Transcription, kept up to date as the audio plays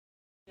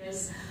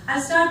years. I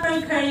started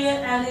my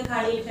career as a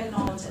cardiac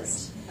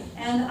technologist.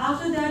 And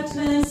after that,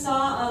 when I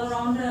saw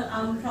around,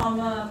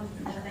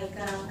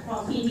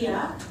 from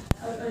India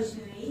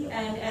originally,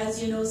 and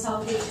as you know,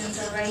 South Asians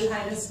are very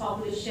high-risk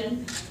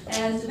population.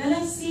 And when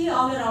I see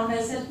all around,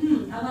 I said,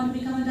 I want to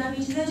become a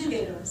diabetes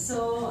educator.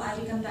 So I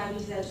became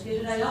diabetes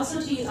educator. I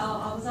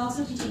was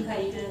also teaching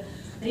cardiac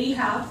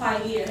rehab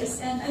 5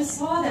 years, and I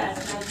saw that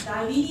like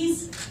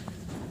diabetes,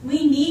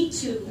 we need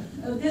to.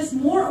 There's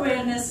more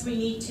awareness we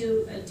need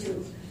to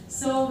do.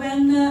 So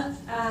when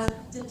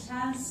the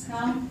chance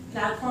come,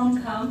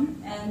 platform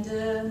come, and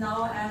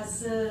now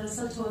as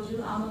Russell told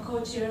you, I'm a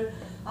co-chair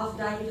of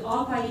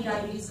All Party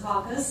Diabetes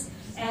Caucus,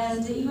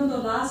 and even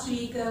though last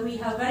week we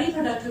have very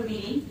productive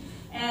meeting,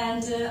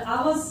 and I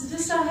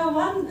have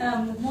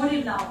one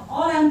motive now.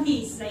 All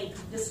MPs, like,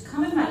 just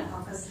come in my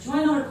caucus,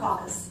 join our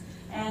caucus.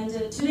 And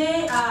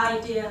today I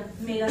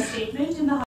made a statement in the